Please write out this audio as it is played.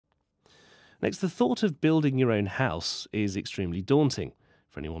Next, the thought of building your own house is extremely daunting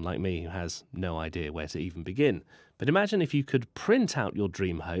for anyone like me who has no idea where to even begin. But imagine if you could print out your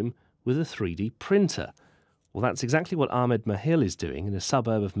dream home with a 3D printer. Well, that's exactly what Ahmed Mahil is doing in a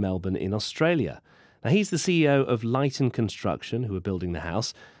suburb of Melbourne in Australia. Now, he's the CEO of Luyten Construction, who are building the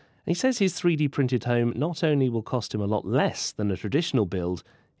house. And he says his 3D printed home not only will cost him a lot less than a traditional build,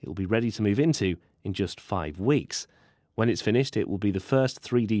 it will be ready to move into in just 5 weeks. When it's finished, it will be the first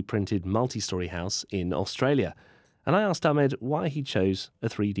 3D printed multi-storey house in Australia. And I asked Ahmed why he chose a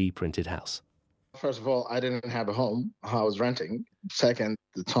 3D printed house. First of all, I didn't have a home. I was renting. Second,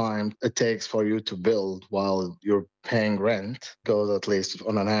 the time it takes for you to build while you're paying rent goes at least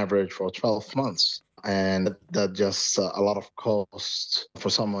on an average for 12 months. And that just a lot of cost for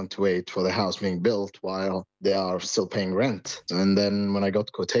someone to wait for the house being built while they are still paying rent. And then when I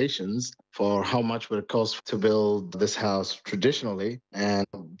got quotations for how much would it cost to build this house traditionally, and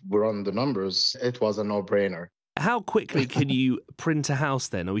we run the numbers, it was a no-brainer. How quickly can you print a house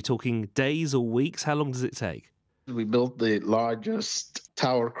then? Are we talking days or weeks? How long does it take? We built the largest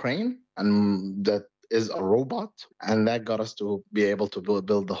tower crane, and that is a robot, and that got us to be able to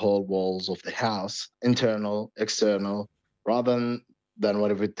build the whole walls of the house, internal, external, rather than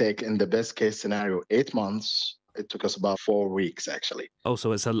what it would take in the best case scenario 8 months. It took us about 4 weeks, actually. Oh,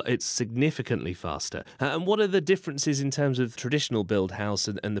 so it's significantly faster. And what are the differences in terms of traditional build house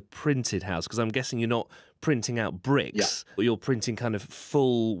and the printed house? Because I'm guessing you're not printing out bricks, but you're printing kind of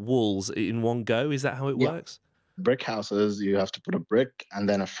full walls in one go. Is that how it works? Brick houses, you have to put a brick and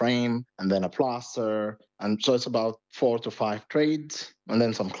then a frame and then a plaster. And so it's about 4 to 5 trades and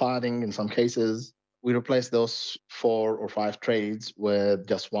then some cladding in some cases. We replace those 4 or 5 trades with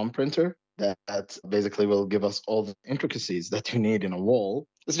just one printer that basically will give us all the intricacies that you need in a wall.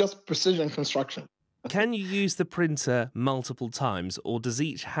 It's just precision construction. Can you use the printer multiple times, or does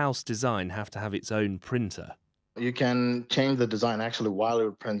each house design have to have its own printer? You can change the design actually while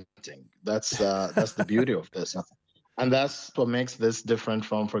you're printing. That's the beauty of this. And that's what makes this different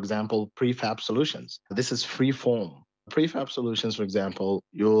from, for example, prefab solutions. This is free form. Prefab solutions, for example,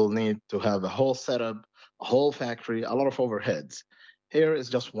 you'll need to have a whole setup, a whole factory, a lot of overheads. Here is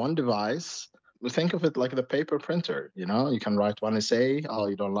just one device. We think of it like the paper printer. You can write one essay. Oh,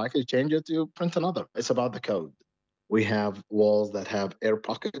 you don't like it, change it, you print another. It's about the code. We have walls that have air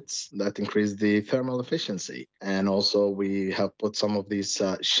pockets that increase the thermal efficiency. And also we have put some of these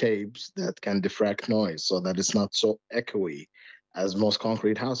shapes that can diffract noise so that it's not so echoey as most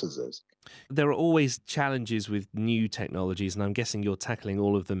concrete houses is. There are always challenges with new technologies, and I'm guessing you're tackling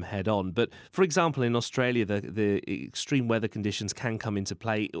all of them head on. But for example, in Australia, the extreme weather conditions can come into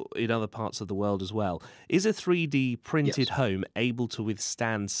play in other parts of the world as well. Is a 3D printed home able to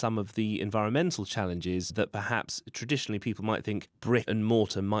withstand some of the environmental challenges that perhaps traditionally people might think brick and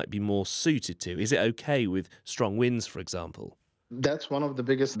mortar might be more suited to? Is it okay with strong winds, for example? That's one of the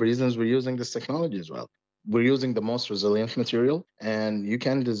biggest reasons we're using this technology as well. We're using the most resilient material, and you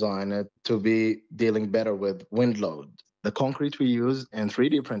can design it to be dealing better with wind load. The concrete we use in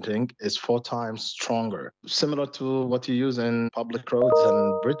 3D printing is 4 times stronger, similar to what you use in public roads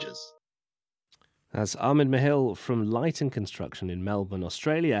and bridges. That's Ahmed Mahil from Luyten Construction in Melbourne,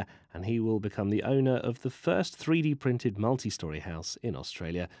 Australia, and he will become the owner of the first 3D printed multi-storey house in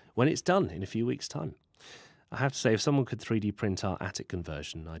Australia when it's done in a few weeks' time. I have to say, if someone could 3D print our attic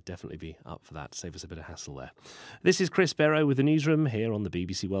conversion, I'd definitely be up for that. Save us a bit of hassle there. This is Chris Barrow with the newsroom here on the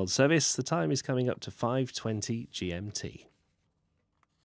BBC World Service. The time is coming up to 5:20 GMT.